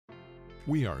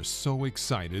We are so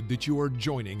excited that you are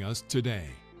joining us today.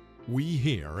 We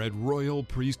here at Royal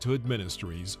Priesthood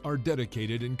Ministries are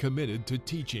dedicated and committed to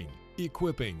teaching,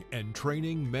 equipping, and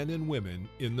training men and women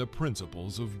in the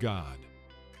principles of God.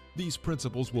 These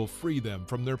principles will free them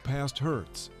from their past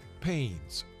hurts,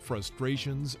 pains,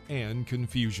 frustrations, and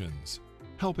confusions,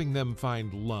 helping them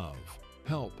find love,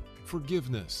 help,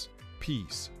 forgiveness,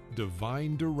 peace,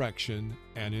 divine direction,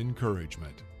 and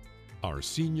encouragement. Our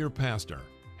senior pastor,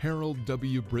 Harold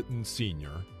W. Britton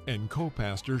Sr., and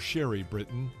co-pastor Sherry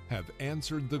Britton have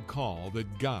answered the call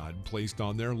that God placed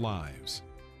on their lives.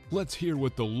 Let's hear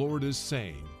what the Lord is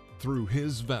saying through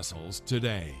His vessels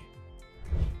today.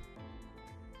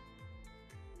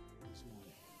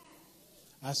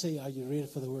 I say, are you ready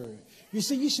for the word? You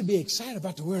see, you should be excited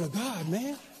about the word of God,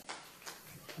 man.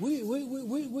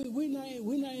 We're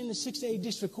not in the 68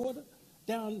 district quarter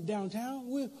downtown.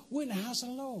 We're in the house of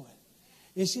the Lord.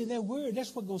 And see, that word,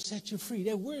 that's what's going to set you free.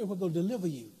 That word is what's going to deliver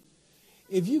you.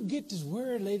 If you get this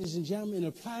word, ladies and gentlemen, and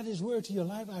apply this word to your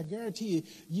life, I guarantee you,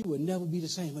 you will never be the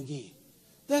same again.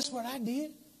 That's what I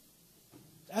did.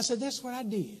 I said, that's what I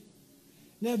did.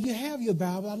 Now, if you have your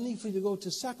Bible, I need for you to go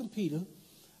to 2 Peter.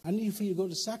 I need for you to go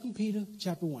to 2 Peter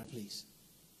chapter 1, please.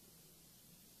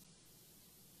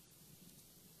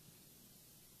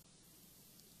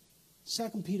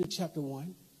 Second Peter chapter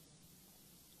 1.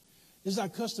 It's our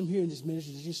custom here in this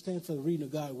ministry that you stand for the reading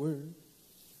of God's word.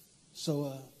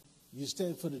 So you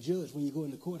stand for the judge when you go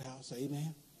in the courthouse.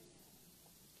 Amen.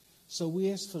 So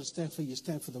we ask for the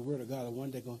stand for the word of God. And one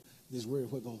day this word is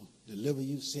going to deliver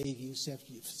you, save you,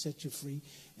 set you free,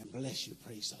 and bless you.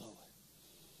 Praise the Lord.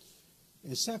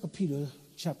 In 2 Peter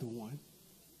chapter 1.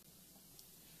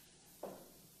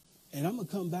 And I'm going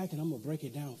to come back and I'm going to break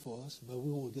it down for us, but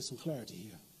we want to get some clarity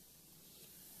here.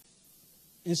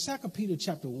 In 2 Peter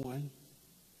chapter 1,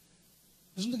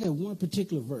 let's look at one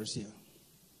particular verse here.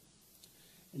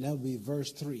 And that would be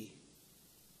verse 3.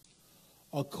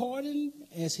 According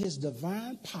as his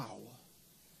divine power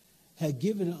had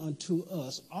given unto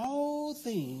us all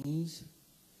things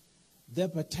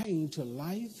that pertain to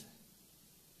life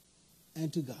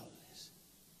and to godliness,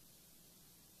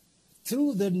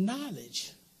 through the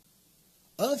knowledge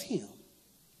of him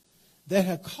that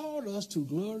had called us to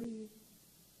glory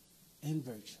and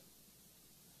virtue.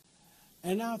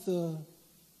 And after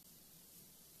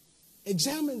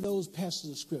examining those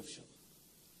passages of scripture,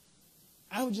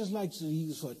 I would just like to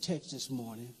use for a text this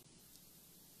morning,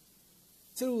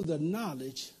 through the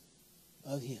knowledge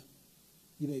of him.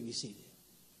 You may be seated.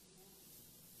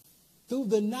 Through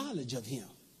the knowledge of him.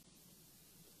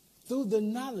 Through the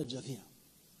knowledge of him.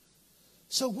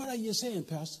 So what are you saying,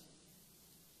 Pastor?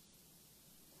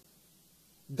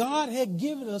 God had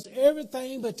given us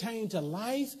everything pertaining to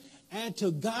life and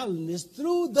to godliness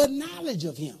through the knowledge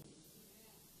of him.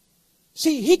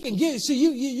 See, he can give,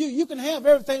 you can have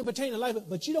everything pertaining to life,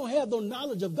 but you don't have the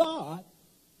knowledge of God,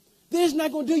 then it's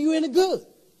not going to do you any good.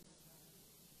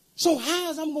 So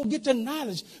how is I'm going to get the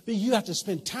knowledge? But you have to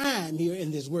spend time here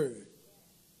in this word.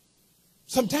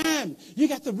 Sometimes you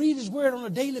got to read his word on a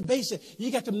daily basis.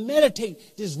 You got to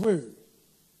meditate this word.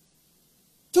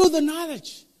 Through the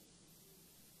knowledge.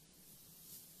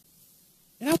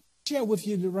 And I want to share with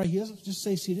you right here, just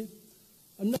stay seated,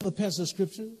 another passage of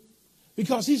scripture.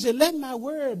 Because he said, let my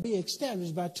word be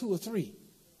established by 2 or 3.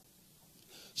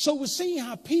 So we're seeing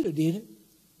how Peter did it.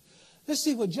 Let's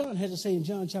see what John had to say in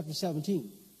John chapter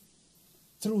 17.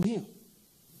 Through him.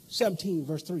 17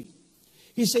 verse 3.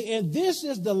 He said, and this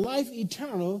is the life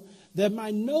eternal, that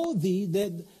might know thee,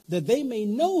 that they may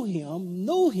know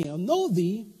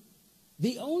thee,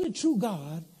 the only true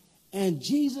God, and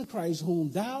Jesus Christ,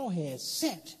 whom thou hast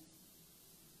sent.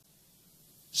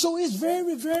 So it's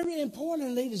very, very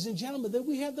important, ladies and gentlemen, that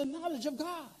we have the knowledge of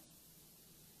God.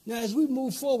 Now, as we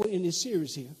move forward in this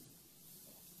series here,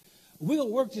 we're going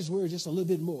to work this word just a little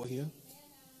bit more here,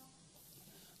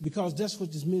 because that's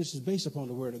what this ministry is based upon,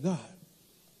 the word of God.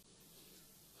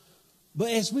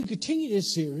 But as we continue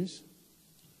this series,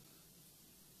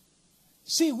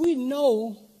 see, we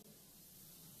know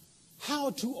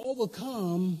how to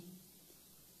overcome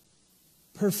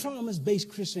performance-based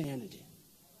Christianity.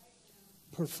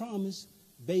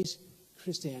 Performance-based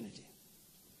Christianity.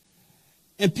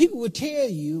 And people would tell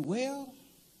you, well,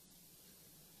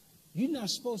 you're not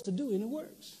supposed to do any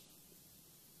works.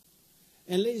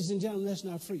 And ladies and gentlemen, that's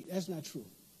not free. That's not true.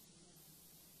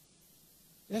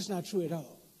 That's not true at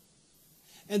all.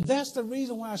 And that's the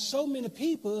reason why so many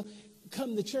people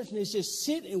come to church and they just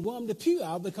sit and warm the pew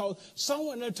out, because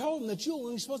someone had told them that you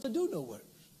weren't supposed to do no work.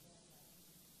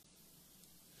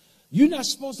 You're not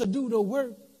supposed to do no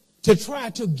work to try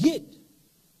to get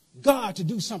God to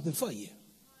do something for you.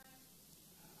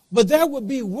 But there would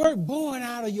be work born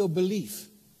out of your belief.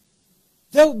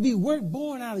 There will be work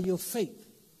born out of your faith.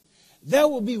 There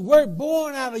will be work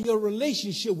born out of your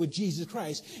relationship with Jesus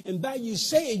Christ. And by you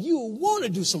saying you will want to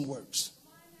do some works.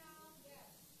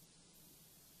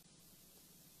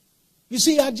 You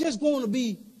see, I just won't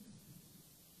be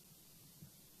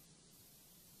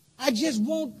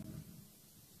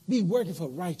working for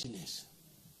righteousness.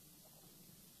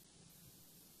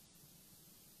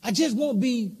 I just won't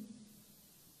be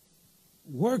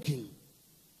working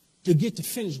to get the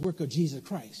finished work of Jesus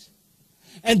Christ.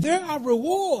 And there are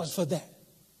rewards for that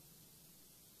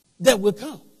will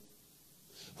come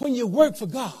when you work for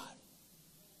God.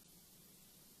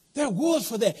 There are rewards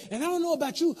for that. And I don't know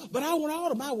about you, but I want all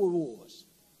of my rewards.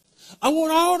 I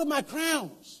want all of my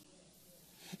crowns.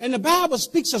 And the Bible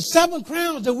speaks of 7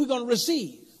 crowns that we're going to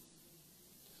receive.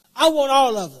 I want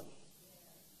all of them.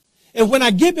 And when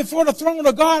I get before the throne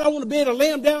of God, I want to be able to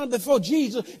lay them down before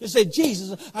Jesus and say,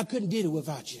 Jesus, I couldn't do it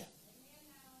without you.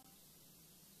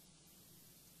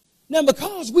 Now,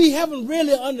 because we haven't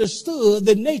really understood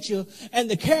the nature and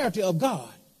the character of God,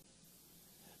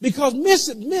 because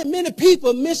many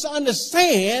people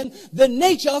misunderstand the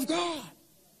nature of God.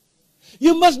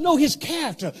 You must know his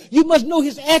character. You must know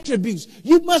his attributes.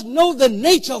 You must know the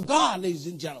nature of God, ladies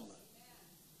and gentlemen.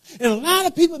 And a lot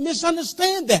of people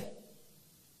misunderstand that.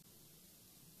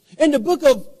 In the book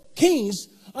of Kings,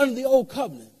 under the old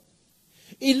covenant,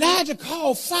 Elijah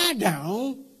called fire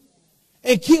down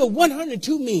and killed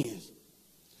 102 men.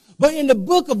 But in the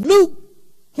book of Luke,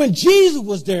 when Jesus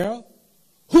was there,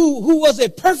 who was a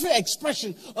perfect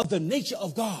expression of the nature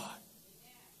of God.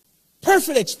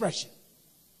 Perfect expression.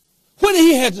 What did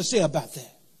he have to say about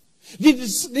that? The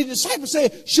disciples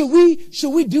said, should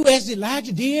we do as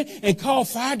Elijah did and call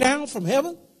fire down from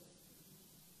heaven?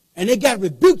 And they got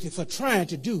rebuked for trying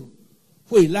to do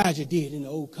what Elijah did in the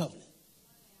old covenant.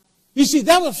 You see,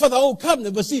 that was for the old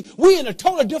covenant. But see, we're in a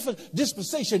totally different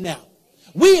dispensation now.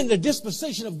 We're in the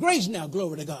dispensation of grace now,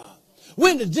 glory to God.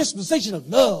 We're in the dispensation of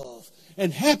love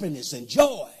and happiness and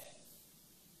joy.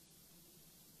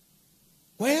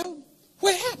 Well,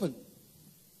 what happened?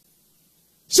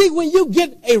 See, when you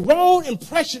get a wrong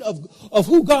impression of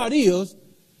who God is,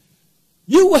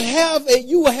 you will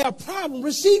have problem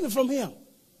receiving from him.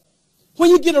 When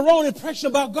you get a wrong impression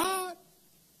about God.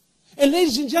 And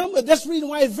ladies and gentlemen, that's the reason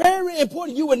why it's very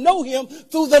important you would know him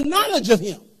through the knowledge of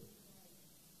him.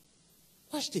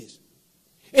 Watch this.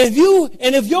 And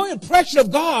if your impression of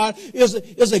God is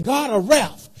a God of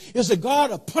wrath, is a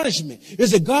God of punishment,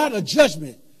 is a God of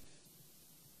judgment,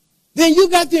 then you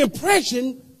got the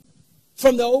impression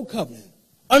from the old covenant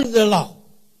under the law,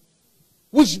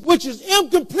 which is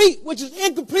incomplete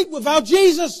without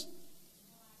Jesus.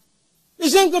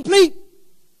 It's incomplete.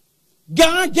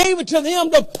 God gave it to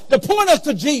them to point us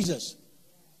to Jesus.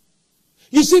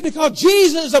 You see, because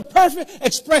Jesus is a perfect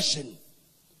expression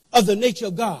of the nature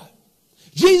of God.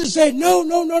 Jesus said, no.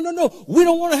 We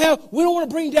don't want to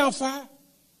bring down fire.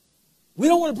 We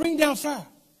don't want to bring down fire.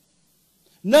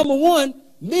 Number one,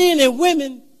 men and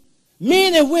women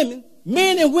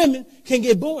can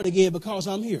get born again because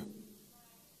I'm here.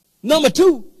 Number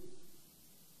two,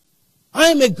 I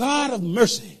am a God of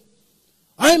mercy.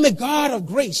 I am a God of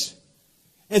grace.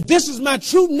 And this is my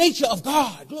true nature of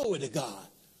God. Glory to God.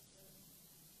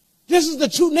 This is the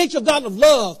true nature of God, of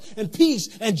love and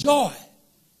peace and joy.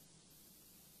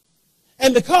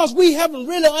 And because we haven't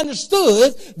really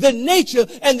understood the nature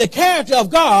and the character of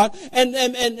God,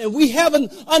 and we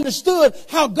haven't understood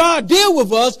how God deals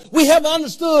with us, we haven't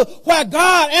understood why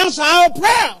God answers our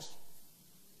prayers.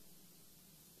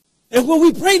 And when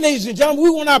we pray, ladies and gentlemen, we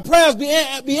want our prayers be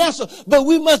answered, but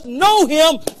we must know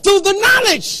him through the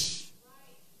knowledge.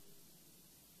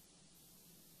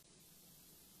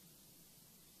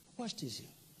 Watch this here.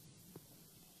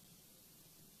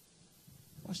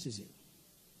 Watch this here.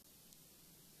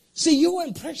 See, your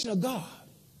impression of God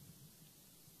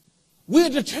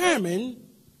will determine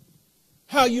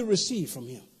how you receive from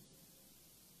him.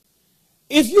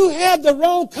 If you have the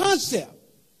wrong concept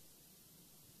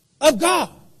of God,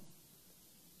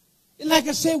 like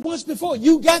I said once before,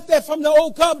 you got that from the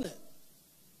old covenant.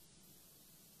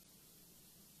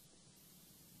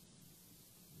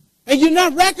 And you're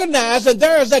not recognizing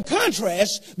there is a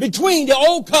contrast between the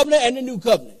old covenant and the new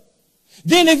covenant.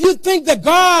 Then if you think that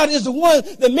God is the one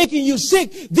that's making you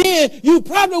sick, then you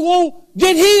probably won't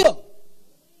get healed.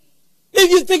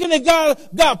 If you're thinking that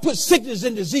God put sickness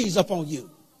and disease upon you.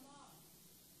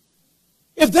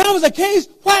 If that was the case,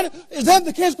 why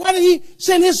did he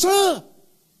send his son?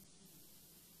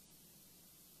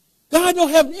 God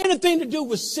don't have anything to do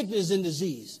with sickness and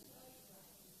disease.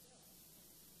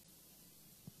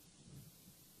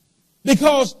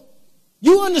 Because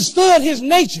you understood his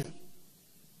nature.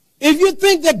 If you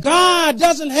think that God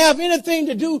doesn't have anything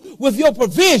to do with your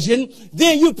provision,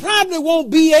 then you probably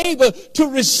won't be able to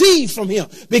receive from him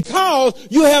because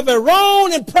you have a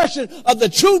wrong impression of the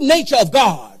true nature of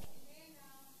God.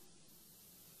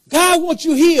 God wants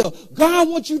you healed. God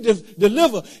wants you to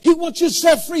deliver. He wants you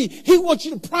set free. He wants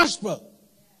you to prosper.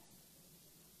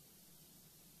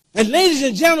 And ladies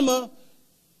and gentlemen,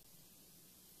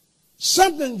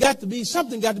 something's got to be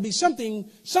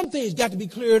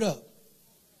cleared up.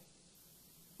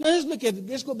 Now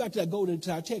let's go back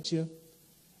to our text here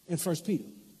in 1 Peter.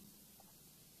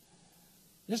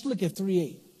 Let's look at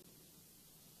 3:8.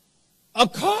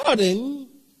 According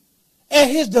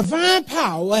as his divine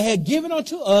power had given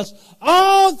unto us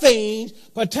all things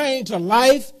pertaining to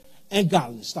life and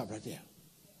godliness. Stop right there.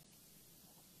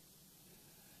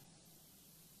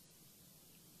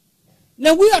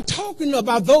 Now we are talking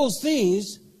about those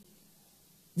things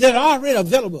that are already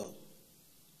available.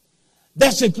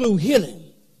 That's include healing.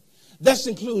 That's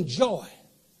include joy.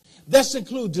 That's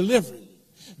include delivering.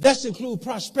 That's include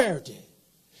prosperity.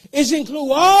 It's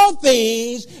include all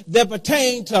things that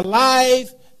pertain to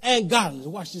life and godliness.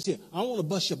 Watch this here. I don't want to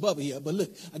bust your bubble here, but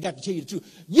look, I got to tell you the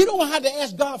truth. You don't have to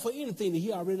ask God for anything that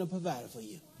he already provided for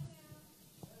you.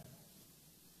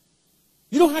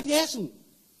 You don't have to ask him.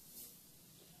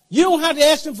 You don't have to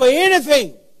ask him for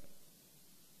anything.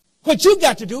 What you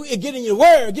got to do is get in your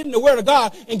word, get in the word of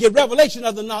God, and get revelation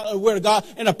of the word of God,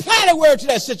 and apply the word to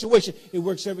that situation. It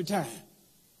works every time.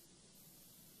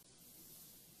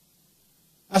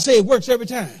 I say it works every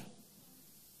time.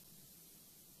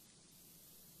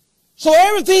 So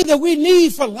everything that we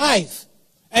need for life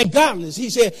and godliness, he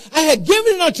said, I had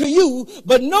given it unto you,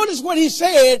 but notice what he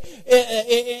said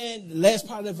in the last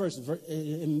part of that verse,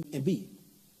 in B.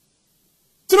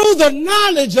 Through the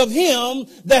knowledge of him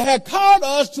that had called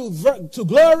us to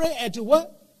glory and to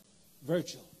what?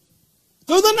 Virtue.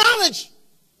 Through the knowledge.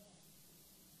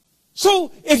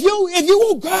 So if you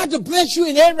want God to bless you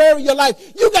in every area of your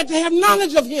life, you got to have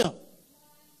knowledge of him.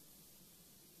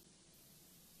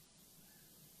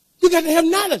 You got to have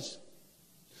knowledge.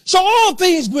 So all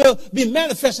things will be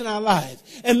manifest in our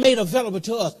life and made available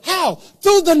to us. How?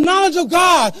 Through the knowledge of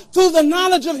God, through the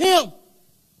knowledge of him.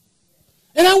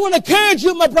 And I want to encourage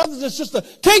you, my brothers and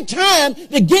sisters, take time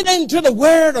to get into the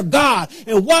word of God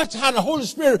and watch how the Holy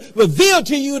Spirit reveal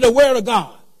to you the word of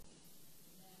God.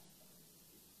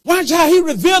 Watch how he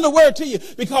revealed the word to you,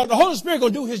 because the Holy Spirit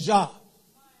going to do his job.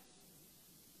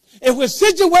 And when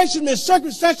situations and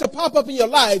circumstances pop up in your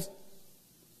life,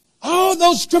 all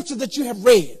those scriptures that you have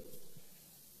read,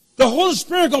 the Holy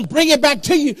Spirit going to bring it back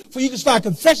to you for you to start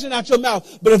confessing out your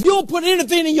mouth. But if you don't put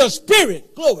anything in your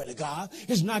spirit, glory to God,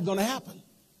 it's not going to happen.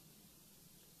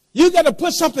 You got to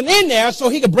put something in there so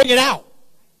he can bring it out.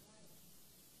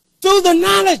 Through the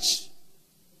knowledge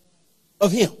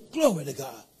of him. Glory to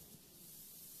God.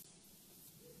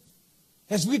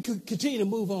 As we continue to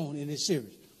move on in this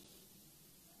series.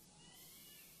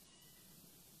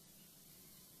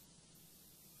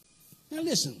 Now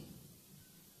listen.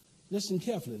 Listen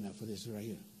carefully now for this right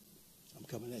here. I'm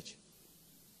coming at you.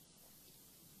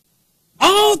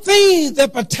 All things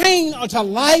that pertain unto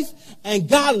life and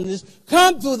godliness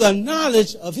come through the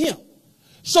knowledge of him.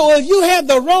 So if you have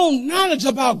the wrong knowledge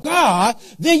about God,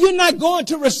 then you're not going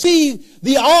to receive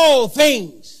the all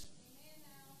things.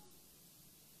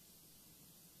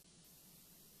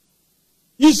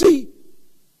 You see,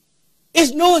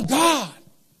 it's knowing God.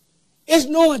 It's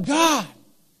knowing God.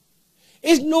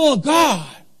 It's knowing God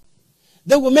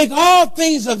that will make all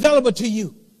things available to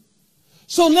you.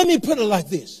 So let me put it like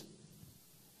this.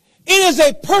 It is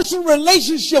a personal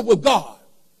relationship with God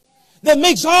that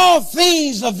makes all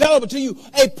things available to you.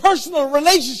 A personal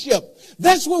relationship.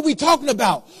 That's what we're talking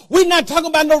about. We're not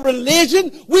talking about no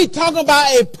religion. We're talking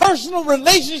about a personal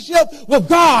relationship with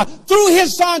God through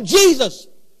his son Jesus.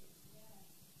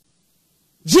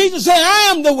 Jesus said,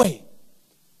 I am the way.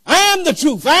 I am the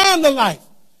truth. I am the life.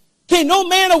 Can no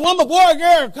man or woman, boy or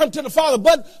girl come to the Father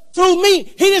but through me?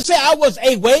 He didn't say I was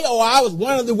a way or I was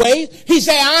one of the ways. He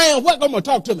said I am what? Come on,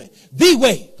 talk to me. The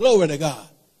way. Glory to God.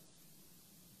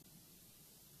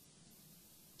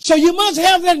 So you must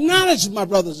have that knowledge, my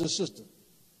brothers and sisters.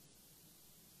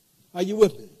 Are you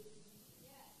with me?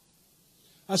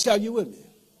 I said, are you with me?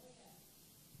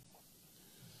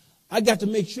 I got to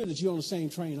make sure that you're on the same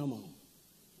train I'm on.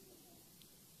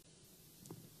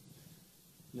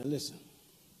 Now listen.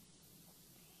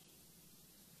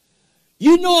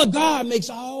 You know God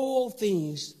makes all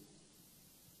things.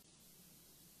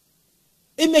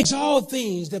 It makes all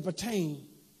things that pertain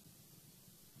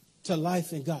to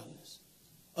life and godliness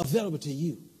available to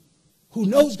you who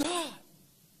knows God,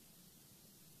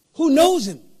 who knows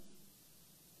him.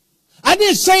 I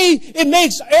didn't say it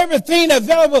makes everything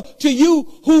available to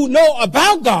you who know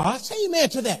about God. Say amen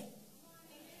to that.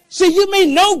 See, you may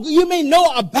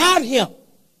know about him,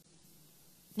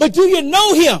 but do you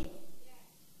know him?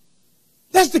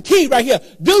 That's the key right here.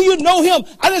 Do you know him?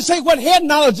 I didn't say what head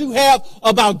knowledge you have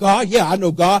about God. Yeah, I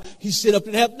know God. He's sit up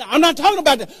in heaven. No, I'm not talking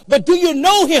about that. But do you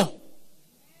know him?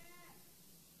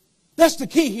 That's the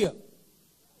key here.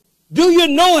 Do you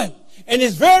know him? And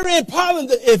it's very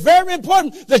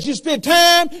important that you spend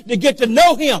time to get to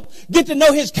know him, get to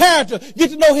know his character,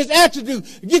 get to know his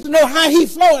attributes, get to know how he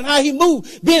flows and how he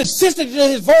moves, being sensitive to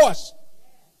his voice.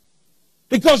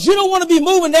 Because you don't want to be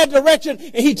moving that direction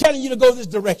and he telling you to go this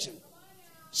direction.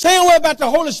 Same way about the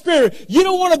Holy Spirit. You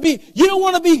want to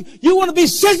be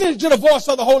sensitive to the voice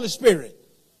of the Holy Spirit.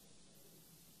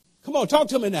 Come on, talk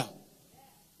to me now.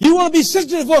 You want to be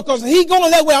sensitive to the voice because he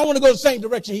going that way. I want to go the same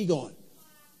direction he going.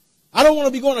 I don't want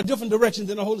to be going a different direction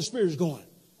than the Holy Spirit is going.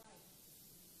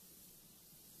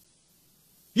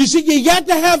 You see, you got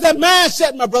to have that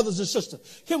mindset, my brothers and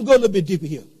sisters. Can we go a little bit deeper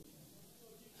here?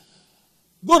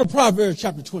 Go to Proverbs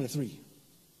chapter 23.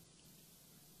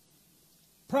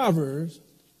 Proverbs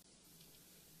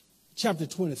chapter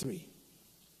 23.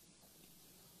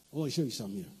 I want to show you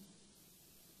something here.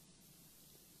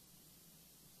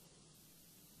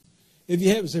 If you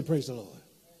haven't, say praise the Lord.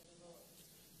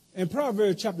 In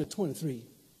Proverbs chapter 23,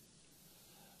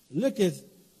 look at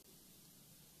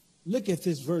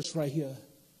this verse right here.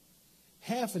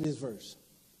 Half of this verse.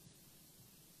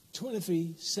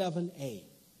 23, 7a.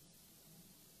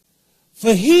 For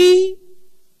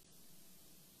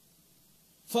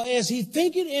as he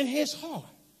thinketh in his heart,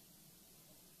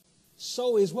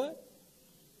 so is what?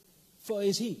 For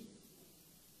is he.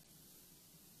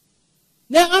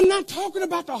 Now, I'm not talking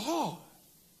about the heart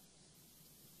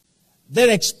that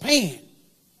expand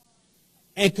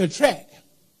and contract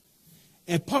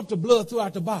and pump the blood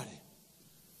throughout the body.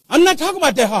 I'm not talking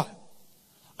about that heart.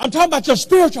 I'm talking about your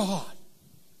spiritual heart.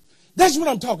 That's what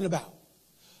I'm talking about.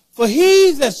 For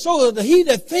he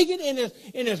that thinketh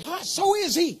in his heart, so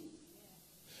is he.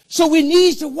 So we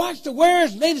need to watch the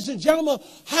words, ladies and gentlemen,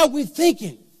 how we're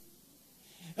thinking.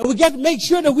 And we got to make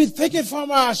sure that we're thinking from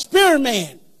our spirit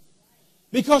man.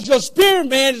 Because your spirit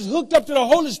man is hooked up to the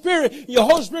Holy Spirit. And your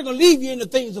Holy Spirit will lead you in the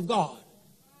things of God.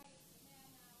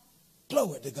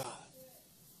 Glory to God.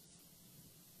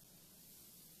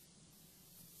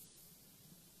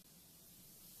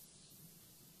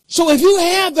 So if you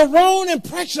have the wrong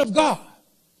impression of God,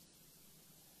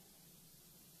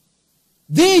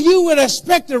 then you would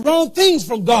expect the wrong things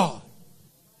from God.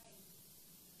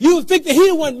 You would think that he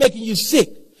the one making you sick.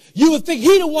 You would think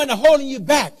he the one holding you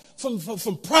back from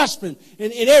prospering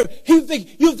in area. You would think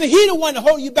he the one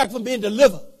holding you back from being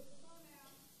delivered.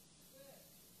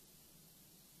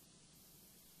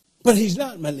 But he's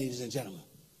not, my ladies and gentlemen.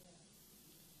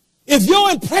 If your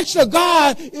impression of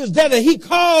God is that he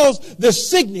caused the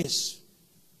sickness,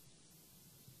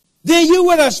 then you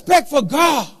would expect for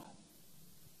God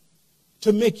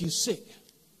to make you sick.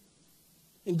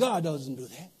 And God doesn't do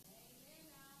that.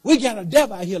 We got a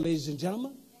devil out here, ladies and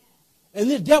gentlemen. And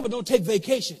this devil don't take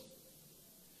vacation.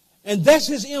 And that's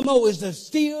his MO, is to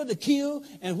steal, to kill,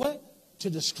 and what? To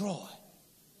destroy.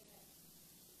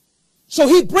 So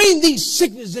he brings these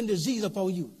sickness and disease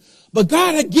upon you. But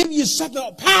God had given you something,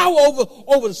 power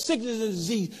over the sickness and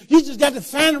disease. You just got to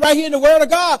find it right here in the Word of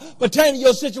God pertaining to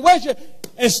your situation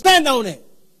and stand on it.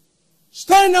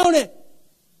 Stand on it.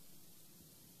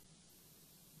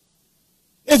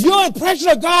 If your impression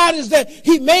of God is that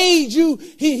he made you,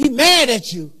 he mad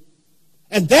at you,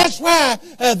 and that's why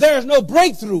there is no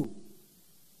breakthrough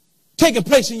taking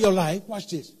place in your life, watch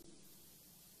this.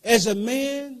 As a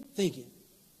man thinking,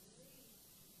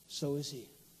 so is he.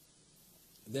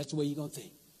 That's the way you're going to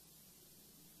think.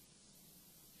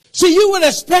 See, you would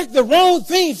expect the wrong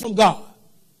thing from God.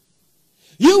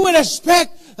 You would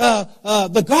expect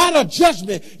the God of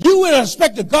judgment. You would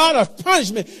expect the God of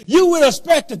punishment. You would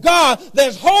expect the God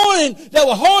that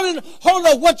will hold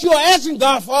up what you're asking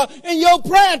God for in your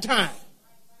prayer time.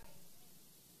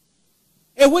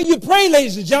 And when you pray,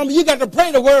 ladies and gentlemen, you got to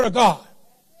pray the Word of God.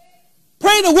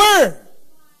 Pray the Word.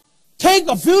 Take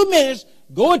a few minutes,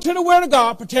 go into the Word of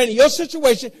God pertaining to your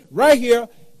situation right here.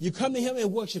 You come to him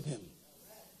and worship him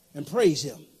and praise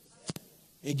him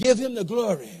and give him the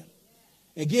glory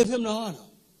and give him the honor.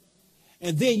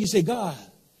 And then you say, God,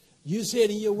 you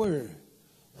said in your word,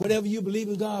 whatever you believe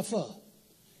in God for.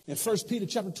 In 1 Peter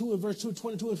chapter 2 and verse 2,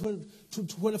 22 and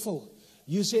 24,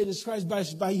 you said in Christ,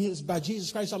 by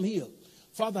Jesus Christ I'm healed.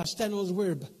 Father, I stand on his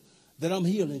word that I'm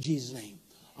healed in Jesus' name.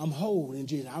 I'm whole in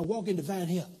Jesus. I walk in divine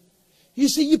health. You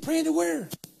see, you praying the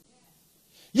word.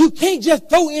 You can't just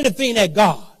throw anything at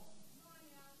God.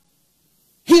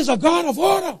 He's a God of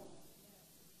order.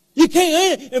 You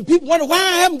can't, and people wonder why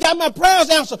I haven't got my prayers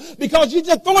answered. Because you're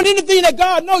just throwing anything at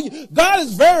God. No, God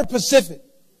is very specific.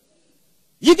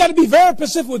 You got to be very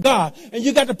specific with God. And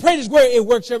you got to pray this word. It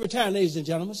works every time, ladies and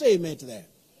gentlemen. Say amen to that.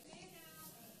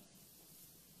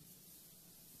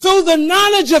 Through the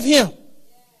knowledge of him.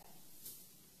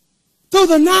 Through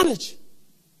the knowledge.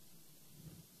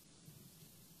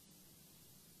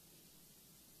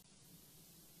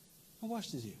 Now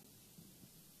watch this here.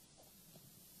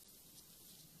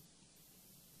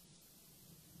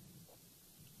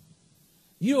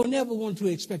 You don't never want to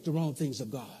expect the wrong things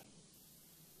of God.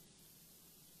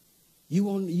 You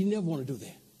never want to do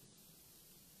that.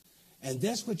 And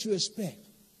that's what you expect.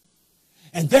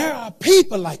 And there are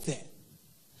people like that.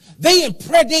 Their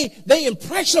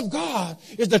impression of God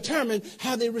is determined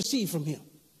how they receive from him.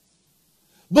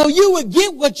 But you will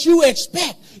get what you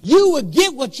expect. You will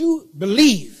get what you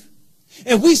believe.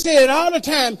 And we say it all the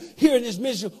time here in this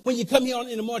ministry when you come here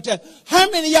in the morning time. How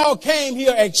many of y'all came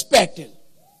here expecting?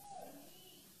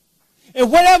 And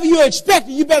whatever you're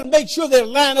expecting, you better make sure they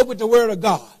line up with the word of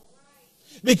God.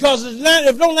 Because if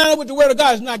it don't line up with the word of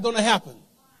God, it's not going to happen.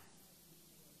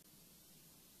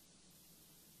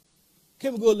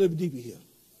 Can we go a little bit deeper here?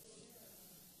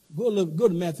 Go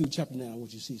to Matthew chapter 9. I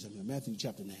want you to see something. Matthew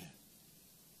chapter 9.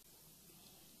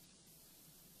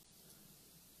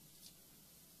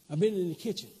 I've been in the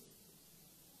kitchen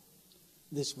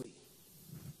this week.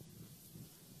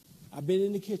 I've been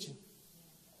in the kitchen.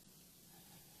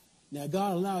 Now,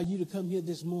 God allowed you to come here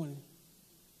this morning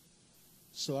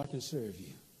so I can serve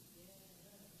you.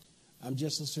 I'm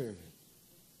just a servant.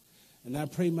 And I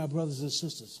pray, my brothers and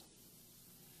sisters,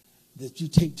 that you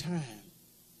take time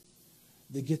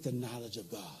to get the knowledge of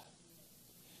God.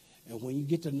 And when you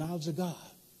get the knowledge of God,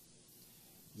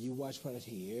 you watch what I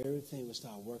tell you. Everything will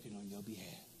start working on your behalf.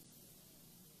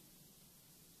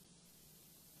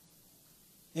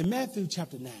 In Matthew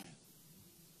chapter 9,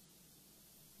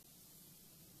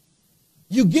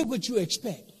 you get what you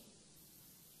expect.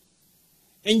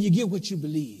 And you get what you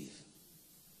believe.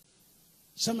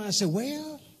 Somebody said,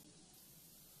 well,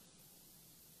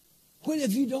 what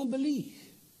if you don't believe?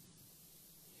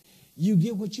 You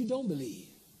get what you don't believe.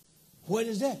 What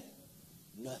is that?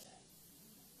 Nothing.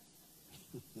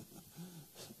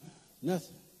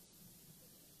 Nothing.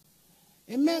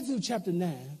 In Matthew chapter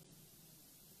 9,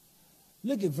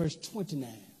 look at verse 29.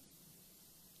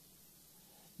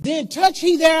 Then touch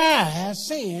he their eyes,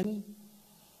 saying,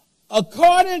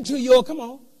 according to your,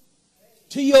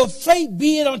 to your faith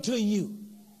be it unto you.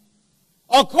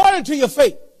 According to your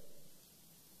faith.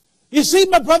 You see,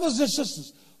 my brothers and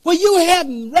sisters, when you have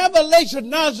revelation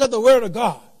knowledge of the word of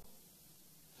God,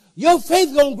 your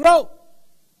faith going to grow.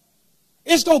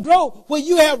 It's going to grow when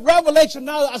you have revelation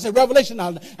knowledge. I said revelation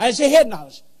knowledge. I didn't say head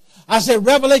knowledge. I said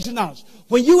revelation knowledge.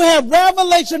 When you have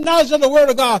revelation knowledge of the word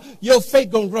of God, your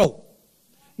faith going to grow.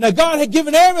 Now, God had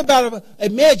given everybody a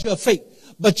measure of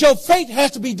faith. But your faith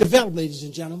has to be developed, ladies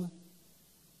and gentlemen.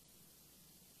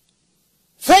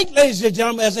 Faith, ladies and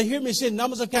gentlemen, as I hear me say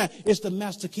numbers of kind, it's the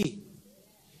master key.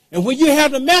 And when you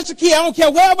have the master key, I don't care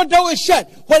whatever door is shut.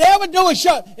 Whatever door is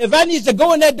shut, if I need to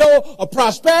go in that door of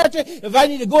prosperity, if I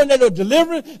need to go in that door of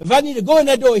deliverance, if I need to go in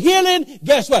that door of healing,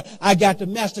 guess what? I got the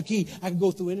master key. I can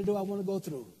go through any door I want to go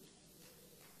through.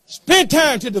 Spend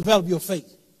time to develop your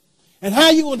faith. And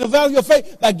how you going to develop your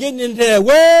faith? By getting into that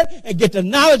word and get the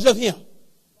knowledge of him.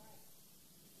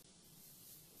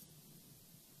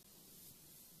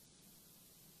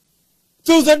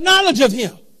 Through the knowledge of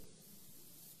him.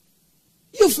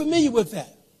 You're familiar with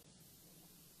that.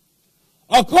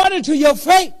 According to your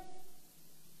faith,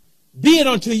 be it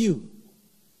unto you.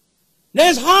 Now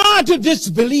it's hard to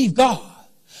disbelieve God.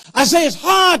 I say it's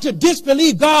hard to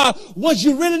disbelieve God once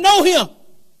you really know him.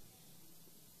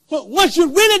 But once you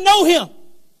really know him,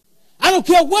 I don't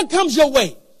care what comes your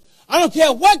way. I don't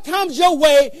care what comes your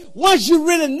way. Once you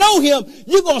really know him,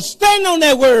 you're going to stand on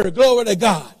that word. Glory to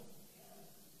God.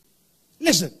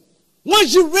 Listen,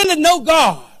 once you really know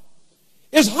God,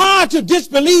 it's hard to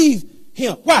disbelieve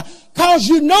him. Why? Because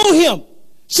you know him.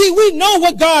 See, we know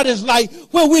what God is like.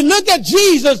 When we look at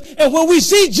Jesus and when we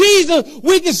see Jesus,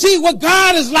 we can see what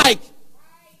God is like.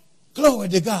 Glory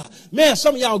to God. Man,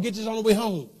 some of y'all get this on the way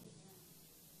home.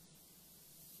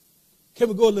 Can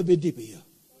we go a little bit deeper here?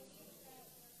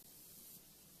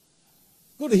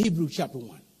 Go to Hebrews chapter 1.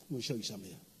 Let me show you something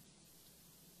here.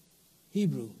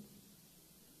 Hebrews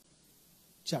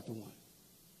chapter 1.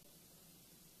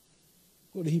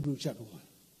 Go to Hebrews chapter 1.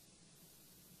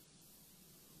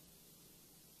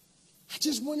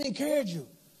 just want to encourage you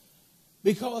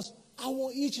because I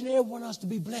want each and every one of us to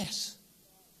be blessed.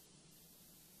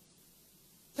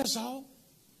 That's all.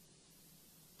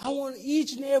 I want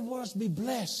each and every one of us to be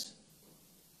blessed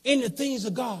in the things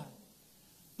of God.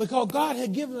 Because God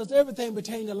had given us everything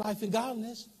pertaining to life and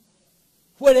godliness.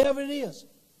 Whatever it is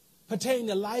pertaining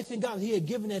to life and godliness, he had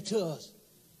given that to us.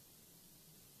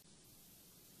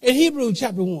 In Hebrews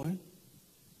chapter 1,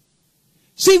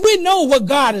 see, we know what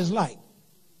God is like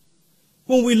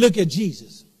when we look at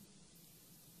Jesus.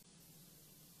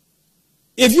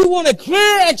 If you want a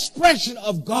clear expression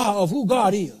of God, of who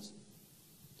God is,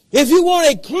 if you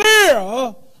want a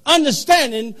clearer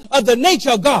understanding of the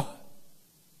nature of God,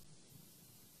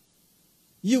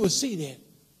 you will see that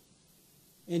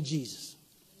in Jesus.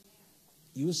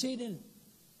 You will see it in him.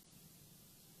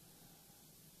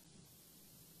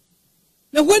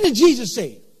 Now, what did Jesus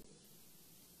say?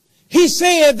 He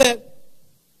said that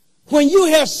when you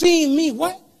have seen me,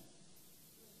 what?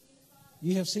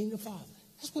 You have seen the Father.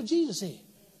 That's what Jesus said.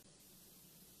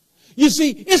 You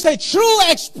see, it's a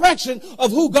true expression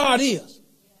of who God is,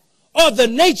 or the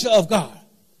nature of God.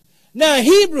 Now, in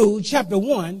Hebrews chapter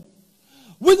 1,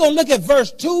 we're going to look at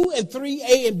verse 2 and 3,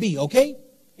 A and B, okay?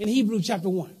 In Hebrews chapter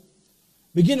 1,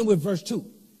 beginning with verse 2.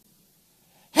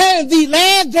 Having the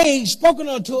last days spoken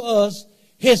unto us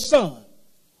his Son,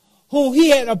 whom he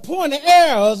had appointed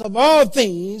heirs of all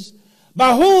things,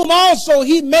 by whom also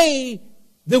he made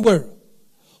the world,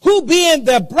 who being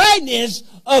the brightness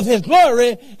of his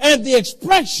glory and the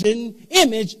expression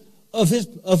image of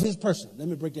his person. Let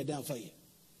me break that down for you.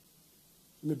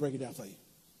 Let me break it down for you.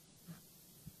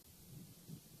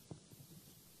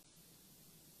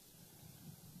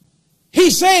 He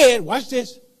said, watch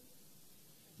this,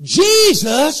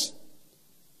 Jesus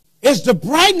is the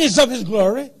brightness of his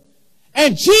glory,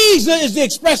 and Jesus is the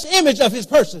express image of his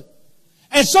person.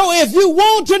 And so if you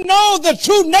want to know the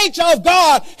true nature of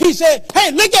God, he said,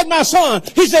 hey, look at my Son.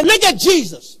 He said, look at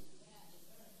Jesus.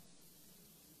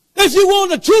 If you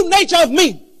want the true nature of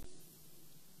me,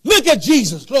 look at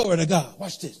Jesus. Glory to God.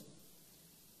 Watch this.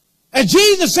 And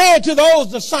Jesus said to those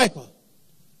disciples,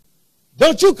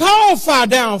 don't you call fire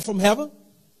down from heaven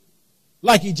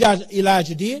like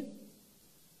Elijah did.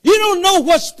 You don't know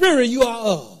what spirit you are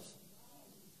of.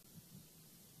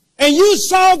 And you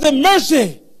saw the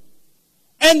mercy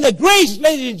and the grace,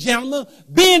 ladies and gentlemen,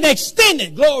 being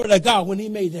extended. Glory to God when he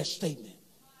made that statement.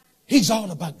 He's all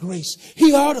about grace.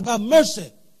 He's all about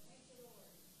mercy.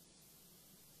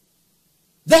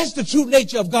 That's the true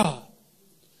nature of God.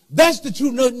 That's the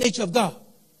true nature of God.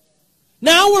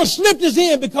 Now, I want to slip this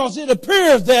in because it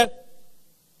appears that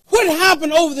what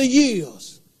happened over the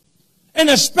years, and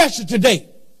especially today,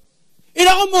 it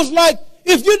almost like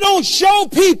if you don't show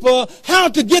people how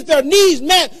to get their needs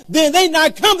met, then they're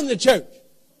not coming to church.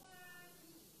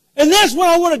 And that's what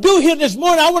I want to do here this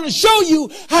morning. I want to show you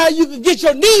how you can get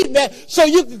your needs met so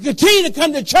you can continue to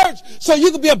come to church so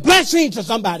you can be a blessing to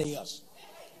somebody else.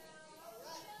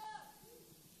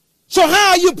 So how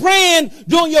are you praying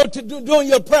during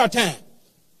your prayer time?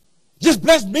 Just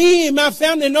bless me and my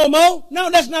family no more?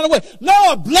 No, that's not the way.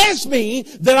 Lord, bless me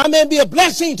that I may be a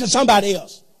blessing to somebody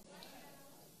else.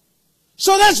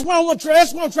 So that's what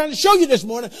I'm trying to show you this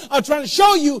morning. I'm trying to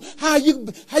show you how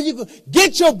you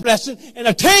get your blessing and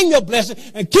attain your blessing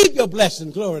and keep your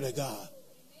blessing. Glory to God.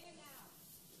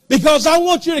 Because I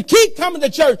want you to keep coming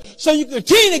to church so you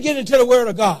continue to get into the Word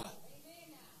of God.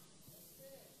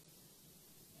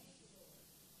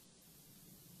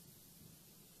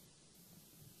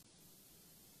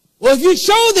 Well, if you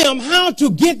show them how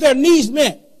to get their needs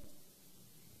met,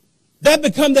 that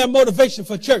becomes their motivation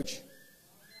for church.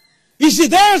 You see,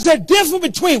 there's a difference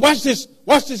between, watch this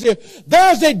here.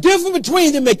 There's a difference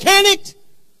between the mechanics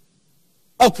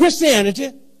of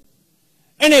Christianity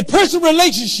and a personal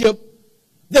relationship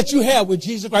that you have with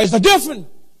Jesus Christ.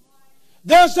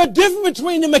 There's a difference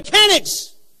between the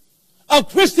mechanics of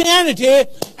Christianity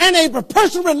and a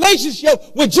personal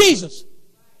relationship with Jesus.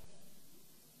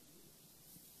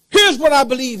 Here's what I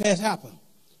believe has happened.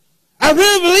 I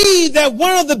really believe that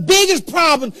one of the biggest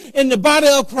problems in the body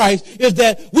of Christ is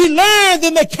that we learn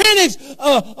the mechanics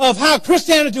of how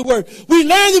Christianity works. We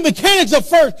learn the mechanics of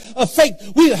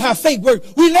faith. How faith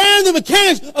works. We learn the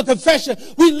mechanics of confession.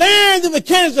 We learn the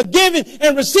mechanics of giving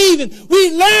and receiving.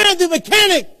 We learn the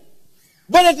mechanics,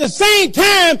 but at the same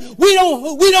time, we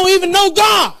don't even know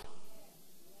God.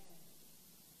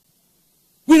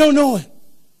 We don't know Him.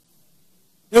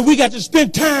 And we got to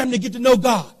spend time to get to know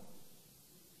God.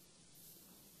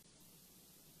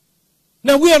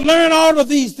 Now, we have learned all of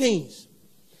these things.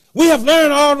 We have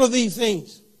learned all of these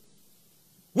things.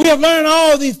 We have learned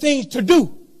all of these things to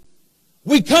do.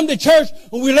 We come to church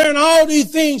and we learn all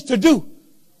these things to do.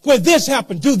 When this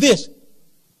happens, do this.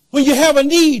 When you have a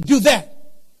need, do that.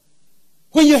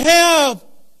 When you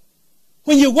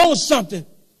want something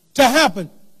to happen,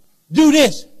 do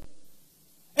this.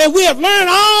 And we have learned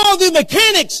all the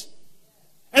mechanics.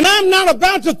 And I'm not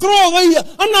about to throw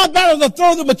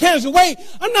the mechanics away.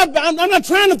 I'm not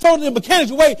trying to throw the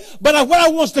mechanics away. But what I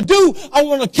want to do, I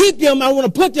want to keep them. I want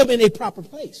to put them in a proper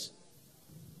place.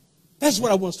 That's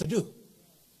what I want to do.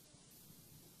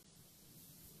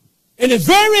 And it's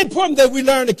very important that we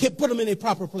learn to put them in a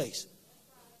proper place.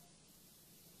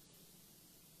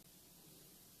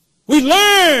 We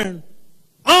learn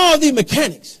all the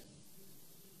mechanics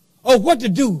of what to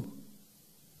do.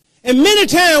 And many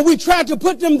times we try to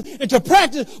put them into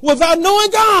practice without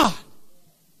knowing God.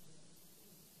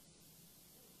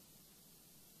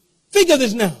 Think of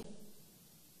this now.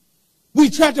 We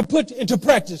try to put into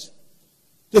practice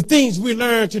the things we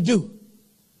learn to do.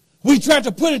 We try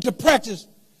to put into practice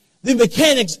the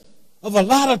mechanics of a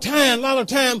lot of time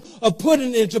of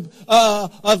putting into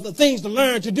of the things to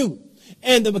learn to do.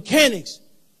 And the mechanics.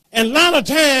 And a lot of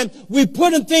time we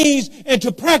putting things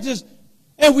into practice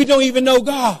and we don't even know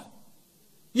God.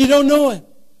 You don't know Him.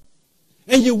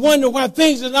 And you wonder why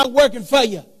things are not working for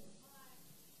you.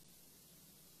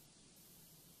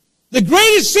 The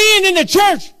greatest sin in the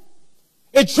church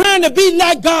is trying to be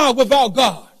like God without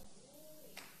God.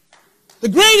 The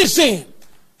greatest sin.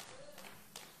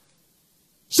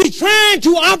 See, trying to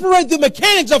operate the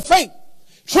mechanics of faith.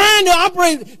 Trying to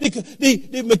operate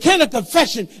the mechanic of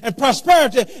confession and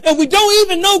prosperity. And we don't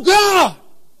even know God.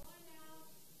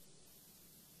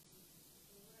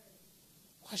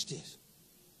 Watch this.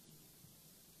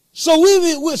 So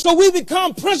we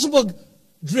become principle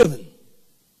driven.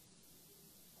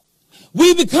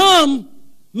 We become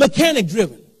mechanic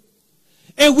driven.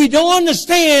 And we don't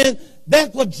understand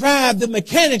that's what drives the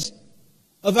mechanics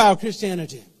of our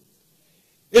Christianity.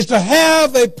 Is to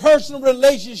have a personal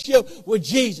relationship with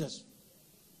Jesus.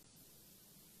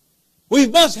 We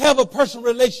must have a personal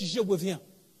relationship with Him.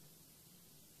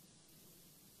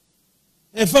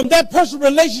 And from that personal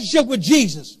relationship with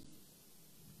Jesus,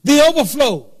 the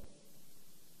overflow,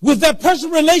 with that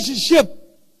personal relationship,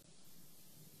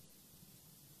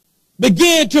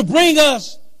 began to bring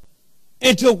us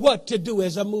into what to do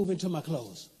as I move into my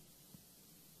close.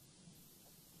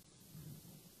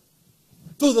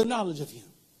 Through the knowledge of Him.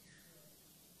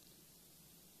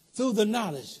 Through the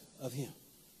knowledge of Him.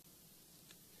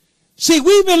 See,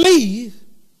 we believe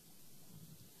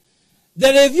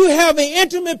that if you have an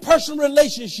intimate personal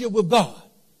relationship with God,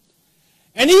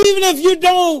 and even if you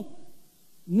don't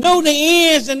know the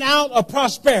ins and outs of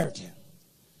prosperity,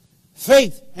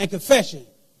 faith, and confession,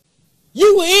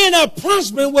 you will end up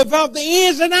prospering without the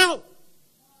ins and outs.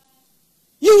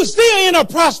 You will still end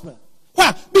up prospering.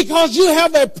 Why? Because you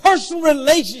have a personal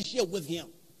relationship with Him.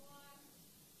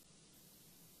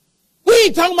 We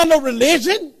ain't talking about no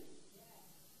religion.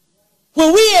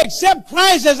 When we accept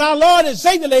Christ as our Lord and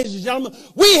Savior, ladies and gentlemen,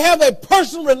 we have a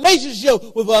personal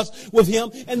relationship with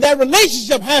Him, and that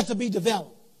relationship has to be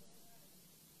developed.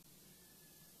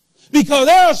 Because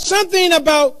there is something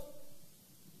about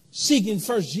seeking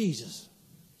first Jesus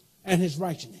and His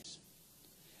righteousness.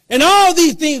 And all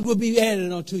these things will be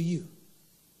added unto you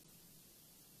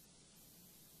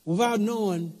without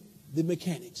knowing the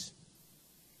mechanics.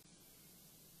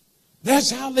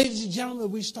 That's how, ladies and gentlemen,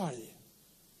 we started it.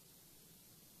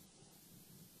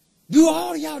 Do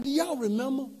y'all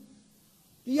remember?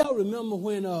 Do y'all remember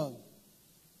when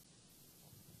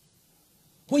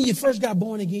you first got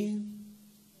born again?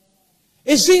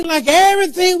 It seemed like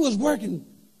everything was working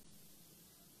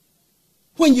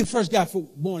when you first got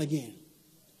born again.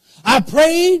 I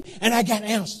prayed and I got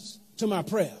answers to my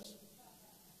prayers.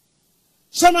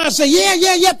 Somebody say,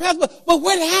 yeah, Pastor, but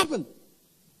what happened?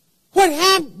 What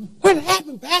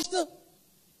happened, Pastor?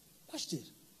 Watch this.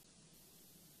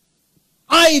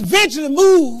 I eventually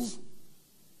moved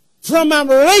from my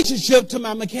relationship to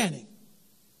my mechanic.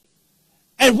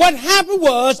 And what happened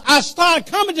was I started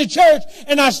coming to church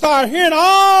and I started hearing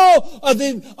all of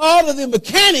the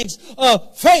mechanics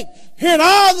of faith, hearing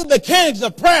all the mechanics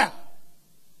of prayer.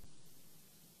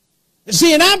 And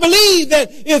see, and I believe that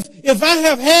if I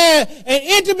have had an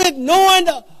intimate knowing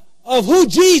of who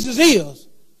Jesus is,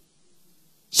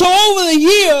 so over the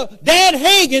year, Dad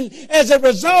Hagin, as a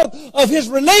result of his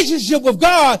relationship with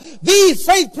God, these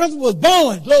faith principles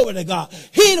born. Glory to God.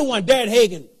 He the one, Dad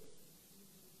Hagin.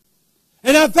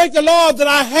 And I thank the Lord that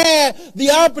I had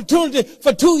the opportunity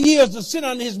for 2 years to sit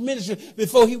under his ministry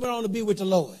before he went on to be with the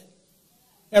Lord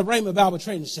at Raymond Bible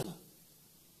Training Center.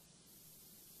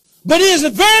 But it is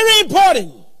very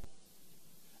important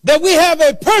That we have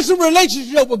a personal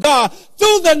relationship with God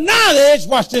through the knowledge,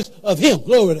 watch this, of him.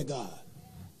 Glory to God.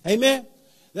 Amen.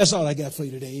 That's all I got for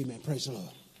you today. Amen. Praise the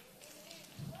Lord.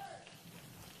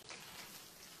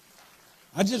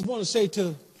 I just want to say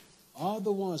to all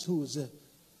the ones who was at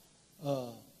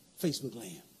Facebook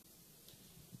land,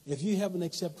 if you haven't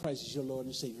accepted Christ as your Lord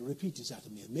and Savior, repeat this after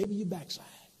me. Maybe you backslide.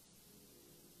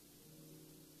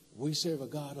 We serve a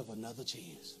God of another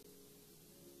chance.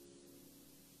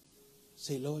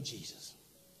 Say, Lord Jesus,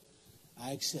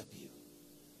 I accept you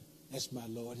as my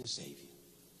Lord and Savior.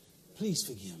 Please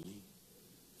forgive me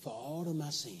for all of my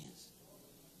sins.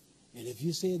 And if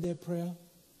you said that prayer,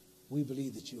 we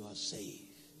believe that you are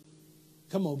saved.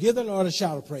 Come on, give the Lord a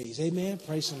shout of praise. Amen.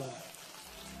 Praise the Lord.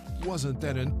 Wasn't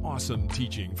that an awesome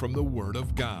teaching from the Word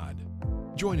of God?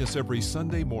 Join us every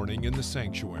Sunday morning in the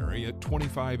sanctuary at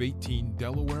 2518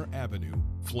 Delaware Avenue,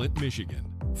 Flint, Michigan,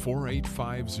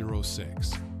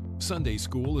 48506. Sunday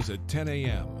school is at 10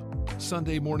 a.m.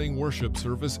 Sunday morning worship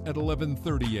service at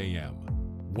 11:30 a.m.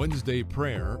 Wednesday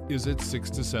prayer is at 6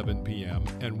 to 7 p.m.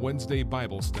 and Wednesday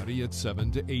Bible study at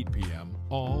 7 to 8 p.m.,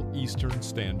 all Eastern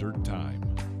Standard Time.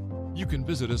 You can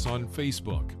visit us on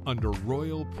Facebook under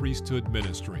Royal Priesthood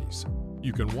Ministries.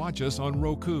 You can watch us on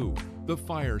Roku, the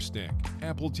Fire Stick,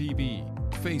 Apple TV,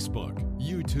 Facebook,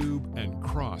 YouTube, and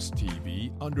Cross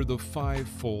TV under the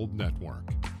Fivefold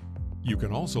Network. You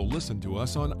can also listen to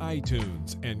us on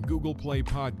iTunes and Google Play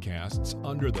Podcasts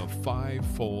under the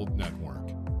Fivefold Network.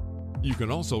 You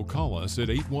can also call us at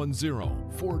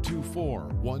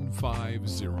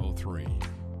 810-424-1503.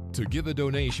 To give a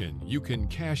donation, you can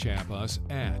Cash App us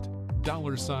at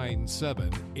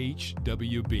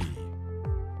 $7HWB.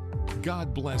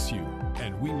 God bless you,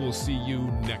 and we will see you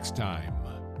next time.